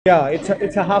Yeah,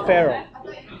 it's a half arrow. I thought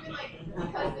you mean like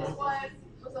because this was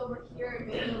over here, it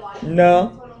made the line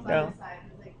No, total on no, the side.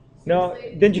 Like, no.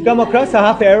 seriously? Didn't you come across a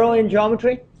half arrow in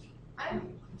geometry?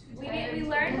 We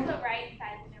learned the right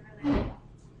side, we never learned.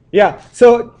 Yeah.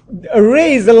 So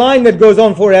array is the line that goes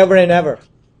on forever and ever.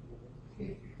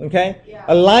 Okay. Yeah.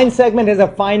 A line segment has a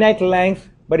finite length,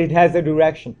 but it has a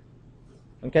direction.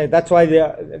 Okay. That's why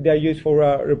they are used for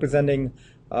representing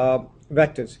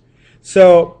vectors.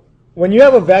 So when you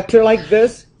have a vector like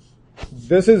this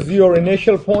is your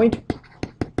initial point.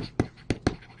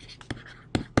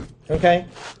 Okay.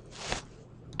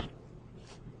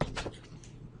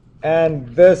 And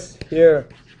this here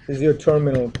is your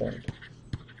terminal point.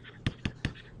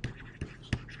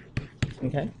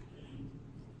 Okay.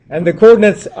 And the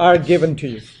coordinates are given to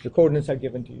you. The coordinates are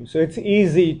given to you. So it's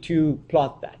easy to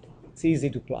plot that. It's easy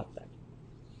to plot that.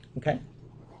 Okay.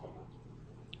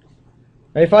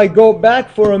 Now if I go back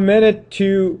for a minute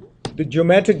to the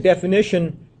geometric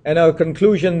definition and our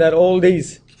conclusion that all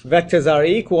these vectors are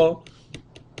equal,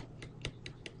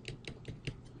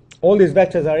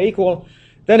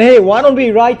 then hey, why don't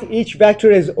we write each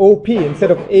vector as OP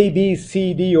instead of A, B,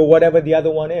 C, D, or whatever the other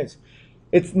one is?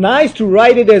 It's nice to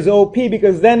write it as OP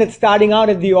because then it's starting out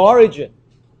at the origin.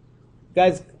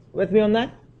 Guys, with me on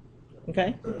that?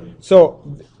 Okay? So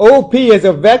OP as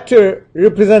a vector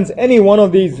represents any one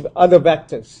of these other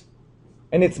vectors.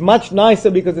 And it's much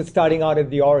nicer because it's starting out at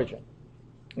the origin.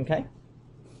 Okay?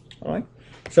 All right?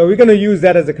 So we're going to use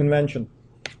that as a convention.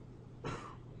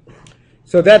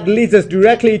 So that leads us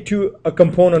directly to a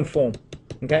component form.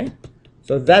 Okay?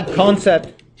 So that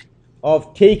concept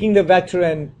of taking the vector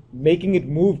and making it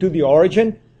move to the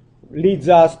origin leads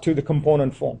us to the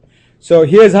component form. So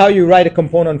here's how you write a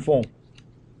component form.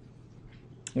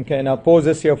 Okay, now pause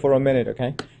this here for a minute,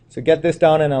 okay? So get this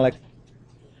down and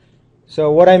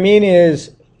so what I mean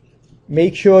is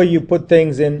make sure you put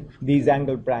things in these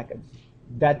angled brackets.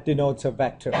 That denotes a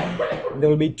vector. There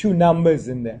will be two numbers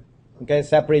in there, okay,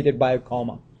 separated by a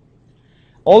comma.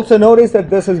 Also notice that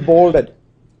this is bolded,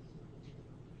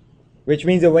 which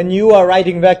means that when you are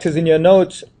writing vectors in your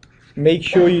notes, make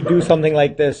sure you do something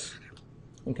like this,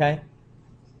 okay?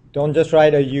 Don't just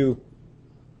write a U.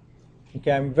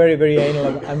 Okay, I'm very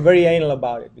anal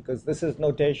about it because this is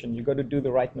notation. You've got to do the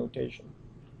right notation.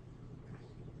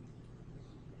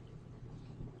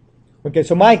 Okay,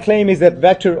 so my claim is that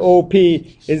vector OP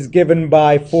is given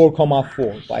by 4,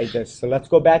 4 by this. So let's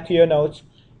go back to your notes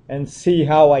and see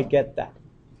how I get that.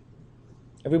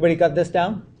 Everybody got this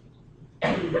down?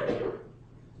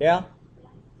 Yeah?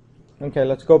 Okay,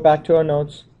 let's go back to our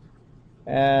notes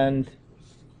and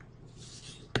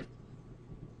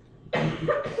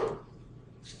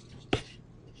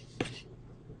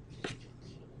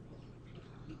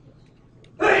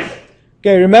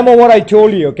okay, remember what I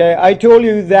told you, okay? I told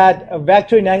you that a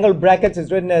vector in angled brackets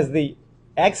is written as the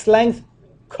x length,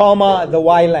 comma, the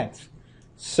y length.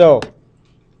 So,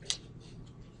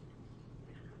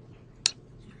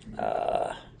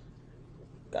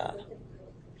 God.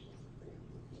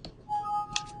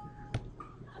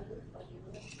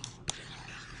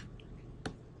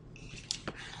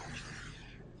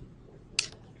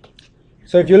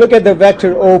 So if you look at the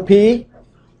vector OP,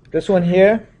 this one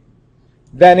here,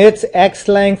 then its x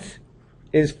length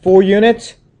is 4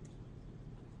 units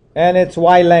and its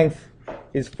y length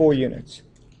is 4 units.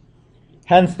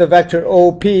 Hence the vector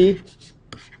OP,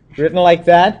 written like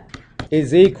that,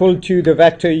 is equal to the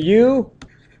vector U,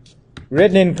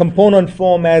 written in component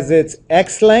form as its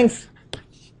x length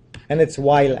and its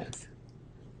y length.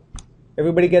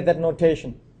 Everybody get that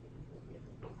notation?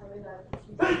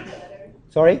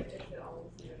 Sorry?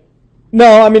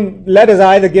 No, I mean, letters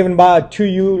are either given by to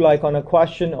U, like on a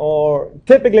question, or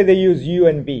typically they use U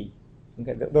and V.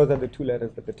 Okay, those are the two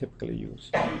letters that they typically use.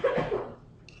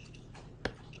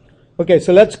 Okay,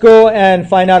 so let's go and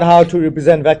find out how to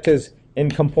represent vectors in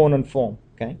component form.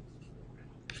 Okay.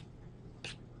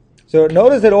 So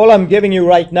notice that all I'm giving you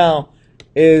right now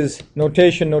is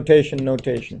notation, notation,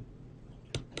 notation.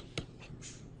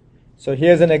 So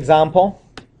here's an example.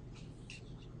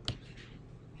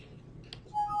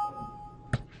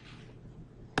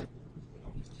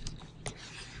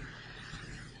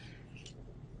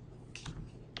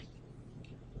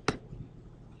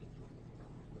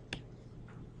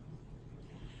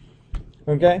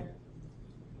 Okay.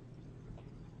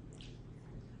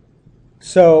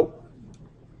 So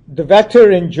the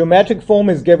vector in geometric form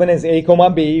is given as a comma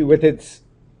b with its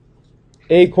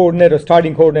a coordinate or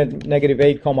starting coordinate negative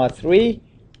 8 comma 3.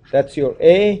 That's your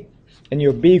a, and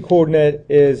your b coordinate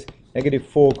is negative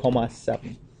 4 comma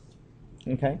 7.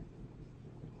 Okay.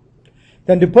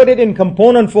 Then to put it in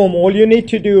component form, all you need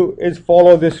to do is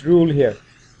follow this rule here.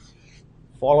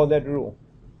 Follow that rule.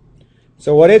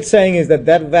 So what it's saying is that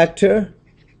that vector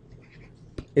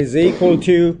is equal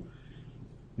to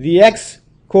the x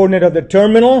coordinate of the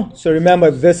terminal. So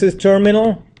remember, this is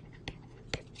terminal,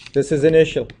 this is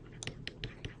initial.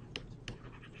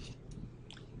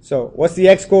 So what's the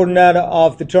x coordinate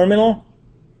of the terminal?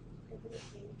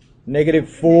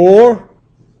 -4.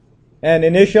 And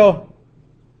initial?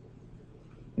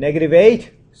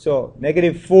 -8. So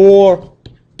 -4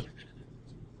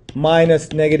 minus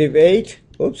 -8.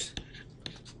 Oops.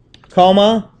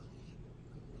 Comma.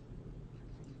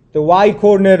 The y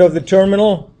coordinate of the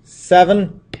terminal,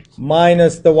 7,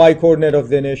 minus the y coordinate of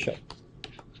the initial.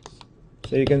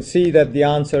 So you can see that the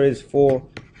answer is 4,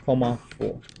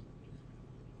 4.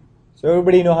 So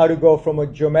everybody know how to go from a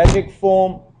geometric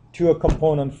form to a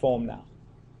component form now.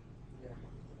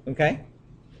 Okay?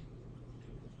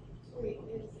 Wait,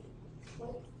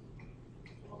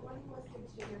 what one was the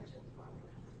geometric form?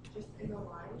 Just in the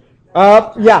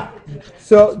line? Yeah.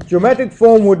 So geometric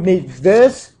form would need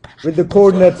this with the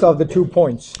coordinates of the 2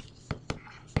 points.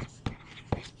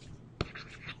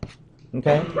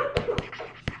 Okay?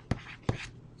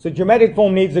 So geometric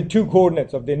form needs the 2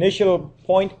 coordinates of the initial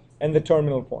point and the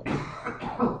terminal point.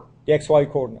 The xy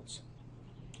coordinates.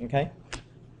 Okay?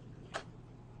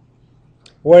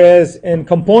 Whereas in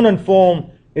component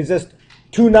form, it's just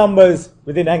 2 numbers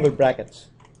within angled brackets.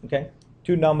 Okay?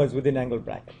 2 numbers within angled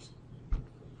brackets.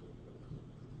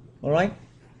 All right?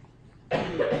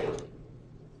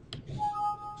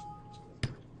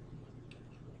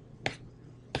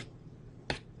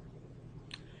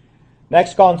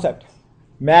 Next concept,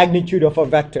 magnitude of a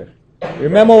vector.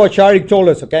 Remember what Sharik told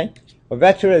us, okay? A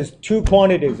vector has 2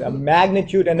 quantities, a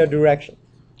magnitude and a direction.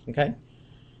 Okay?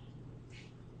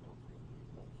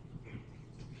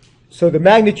 So the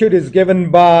magnitude is given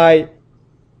by,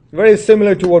 very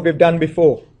similar to what we've done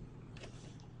before.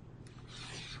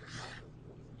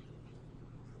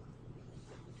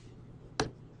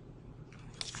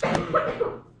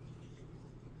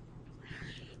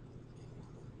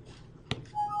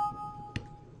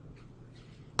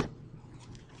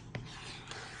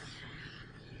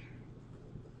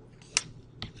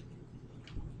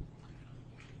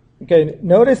 Okay,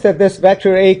 notice that this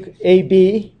vector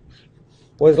AB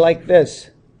was like this.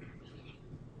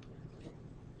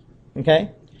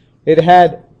 Okay? It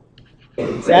had,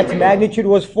 its x magnitude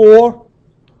was 4,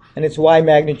 and its y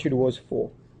magnitude was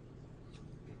 4.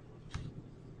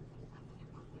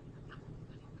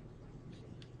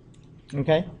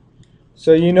 Okay?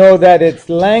 So you know that its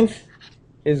length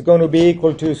is going to be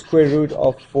equal to square root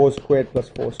of 4 squared plus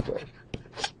 4 squared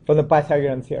from the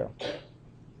Pythagorean theorem.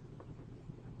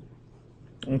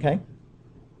 Okay?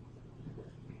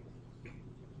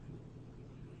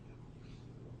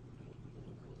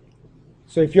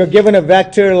 So if you're given a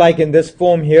vector like in this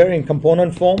form here, in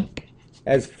component form,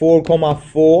 as 4,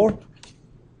 4,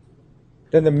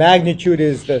 then the magnitude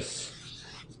is this.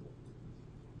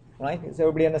 Right? Does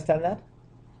everybody understand that?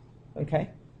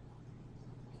 Okay?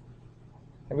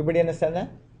 Everybody understand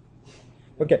that?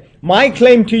 Okay. My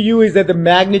claim to you is that the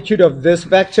magnitude of this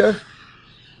vector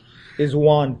is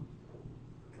 1.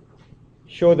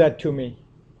 Show that to me.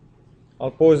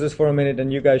 I'll pause this for a minute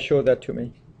and you guys show that to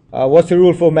me. What's the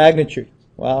rule for magnitude?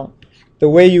 Well, the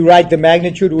way you write the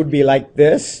magnitude would be like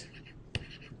this.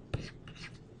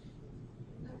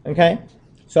 Okay?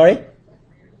 Sorry?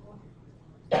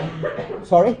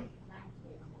 Sorry?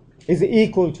 Is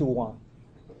equal to 1.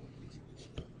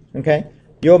 Okay?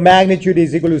 Your magnitude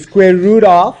is equal to square root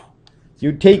of,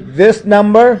 you take this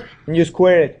number and you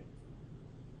square it.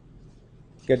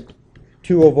 Get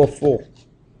 2 over 4.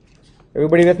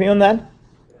 Everybody with me on that?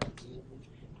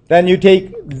 Then you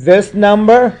take this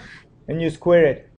number and you square it.